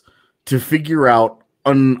 weeks to figure out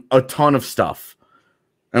a ton of stuff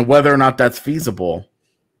and whether or not that's feasible.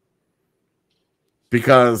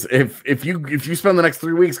 Because if you spend the next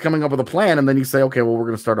 3 weeks coming up with a plan and then you say, okay, well, we're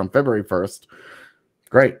going to start on February 1st.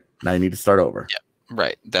 Great. Now you need to start over. Yeah,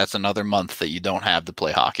 right. That's another month that you don't have to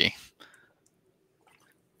play hockey.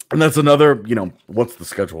 And that's another, what's the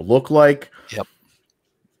schedule look like? Yep.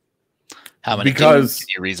 How many games can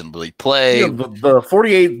you reasonably play? The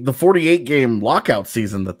 48 game lockout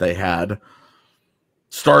season that they had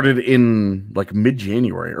started in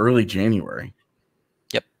mid-January, early January.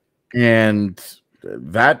 Yep. And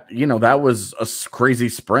that was a crazy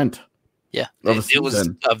sprint. Yeah. It was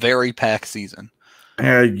a very packed season.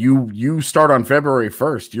 You start on February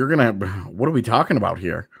 1st. What are we talking about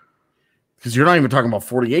here? Because you're not even talking about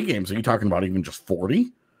 48 games. Are you talking about even just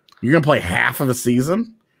 40? You're going to play half of a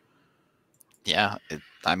season? Yeah, it's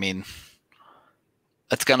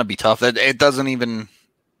going to be tough. It doesn't even,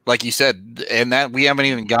 like you said, and that we haven't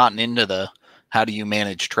even gotten into the how do you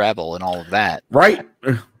manage travel and all of that. Right.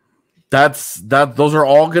 Those are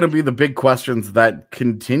all going to be the big questions that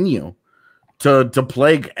continue to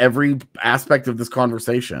plague every aspect of this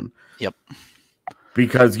conversation. Yep.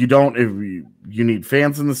 Because you need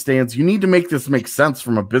fans in the stands. You need to make this make sense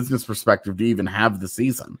from a business perspective to even have the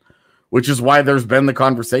season, which is why there's been the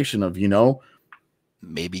conversation of,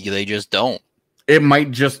 maybe they just don't. It might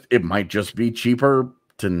just be cheaper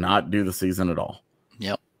to not do the season at all.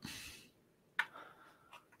 Yep.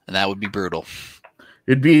 And that would be brutal.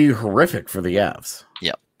 It'd be horrific for the Avs.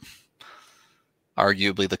 Yep.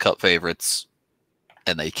 Arguably the Cup favorites,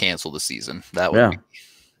 and they cancel the season. That would be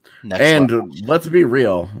next level. Let's be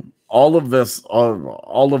real. All of this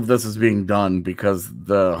is being done because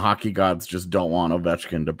the hockey gods just don't want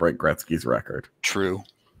Ovechkin to break Gretzky's record. True.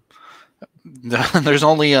 There's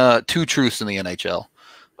only 2 truths in the NHL.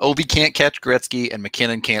 Ovi can't catch Gretzky, and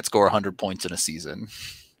McKinnon can't score 100 points in a season.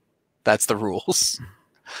 That's the rules.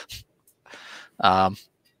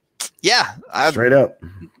 Straight up.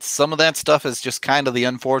 Some of that stuff is just kind of the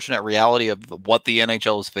unfortunate reality of what the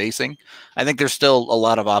NHL is facing. I think there's still a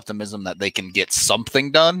lot of optimism that they can get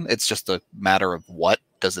something done. It's just a matter of what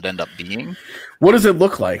does it end up being. What does it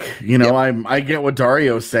look like? I get what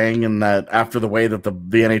Dario's saying, in that after the way that the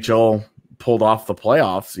NHL pulled off the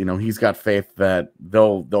playoffs, he's got faith that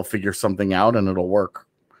they'll figure something out and it'll work.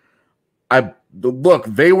 Look,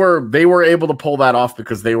 they were able to pull that off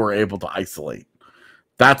because they were able to isolate.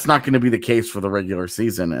 That's not going to be the case for the regular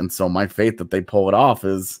season. And so my faith that they pull it off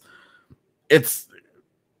it's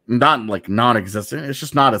not like non-existent. It's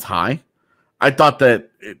just not as high. I thought that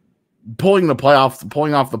pulling off the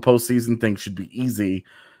postseason thing should be easy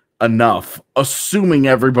enough, assuming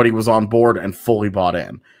everybody was on board and fully bought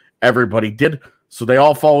in. Everybody did, so they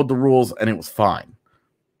all followed the rules, and it was fine.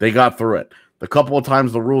 They got through it. The couple of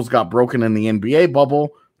times the rules got broken in the NBA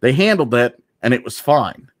bubble, they handled it, and it was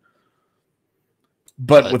fine.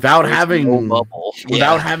 But without having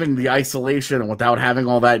having the isolation and without having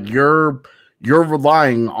all that, you're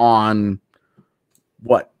relying on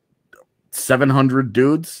what, 700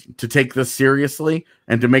 dudes to take this seriously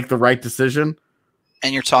and to make the right decision.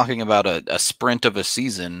 And you're talking about a sprint of a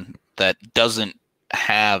season that doesn't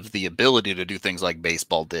have the ability to do things like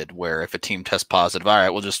baseball did, where if a team tests positive, all right,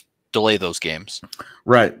 we'll just delay those games.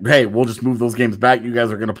 Right. Hey, we'll just move those games back. You guys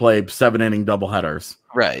are going to play 7-inning doubleheaders.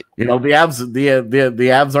 Right. You know, the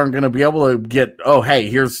Avs aren't going to be able to get, oh, hey,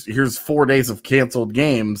 here's 4 days of canceled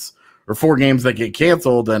games or 4 games that get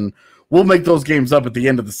canceled, and we'll make those games up at the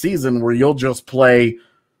end of the season where you'll just play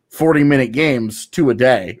 40-minute games 2 a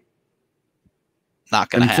day. Not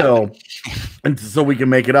going to happen. And so we can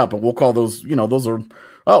make it up, and we'll call those, you know,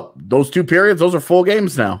 those 2 periods, those are full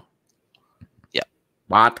games now. Yeah.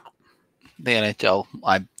 What? The NHL,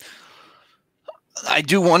 I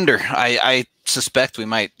do wonder. I suspect we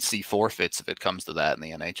might see forfeits if it comes to that in the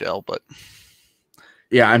NHL, but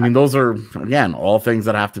yeah, I mean, those are, again, all things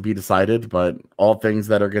that have to be decided, but all things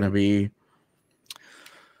that are going to be.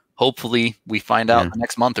 Hopefully we find out in the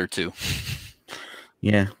next month or 2.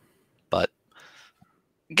 Yeah. But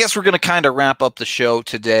I guess we're going to kind of wrap up the show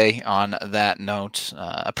today on that note.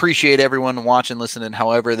 Appreciate everyone watching, listening,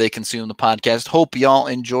 however they consume the podcast. Hope y'all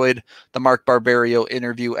enjoyed the Mark Barberio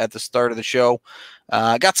interview at the start of the show.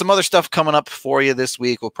 Got some other stuff coming up for you this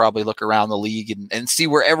week. We'll probably look around the league and see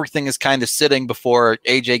where everything is kind of sitting before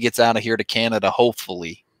AJ gets out of here to Canada,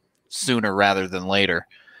 hopefully sooner rather than later.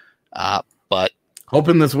 But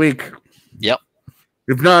hoping this week. Yep.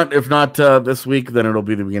 If not this week, then it'll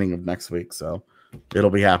be the beginning of next week. So it'll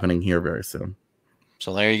be happening here very soon.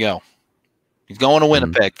 So there you go. He's going to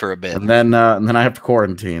Winnipeg for a bit. And then I have to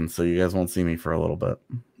quarantine, so you guys won't see me for a little bit.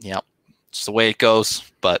 Yep. It's the way it goes.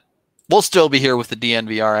 But we'll still be here with the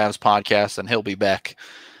DNVR Avs podcast, and he'll be back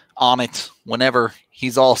on it whenever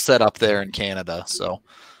he's all set up there in Canada. So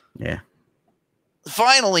yeah.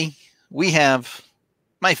 Finally, we have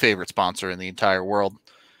my favorite sponsor in the entire world.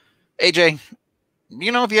 AJ,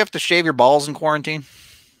 you know if you have to shave your balls in quarantine?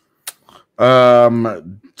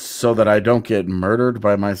 So that I don't get murdered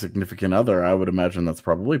by my significant other, I would imagine that's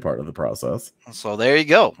probably part of the process. So there you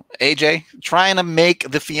go. AJ, trying to make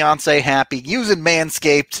the fiance happy, using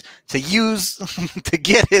Manscaped to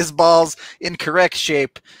get his balls in correct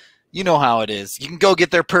shape. You know how it is. You can go get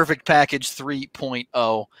their Perfect Package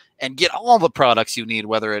 3.0 and get all the products you need,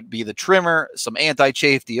 whether it be the trimmer, some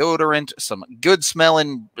anti-chafe deodorant, some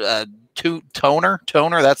good-smelling toner,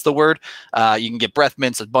 that's the word. You can get breath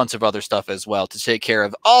mints, a bunch of other stuff as well to take care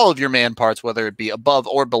of all of your man parts, whether it be above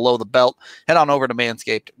or below the belt. Head on over to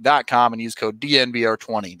manscaped.com and use code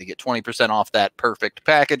DNVR20 to get 20% off that perfect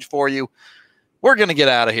package for you. We're going to get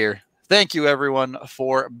out of here. Thank you, everyone,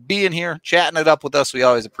 for being here, chatting it up with us. We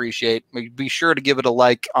always appreciate. Be sure to give it a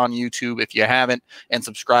like on YouTube if you haven't, and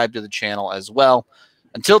subscribe to the channel as well.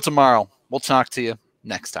 Until tomorrow, we'll talk to you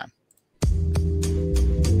next time.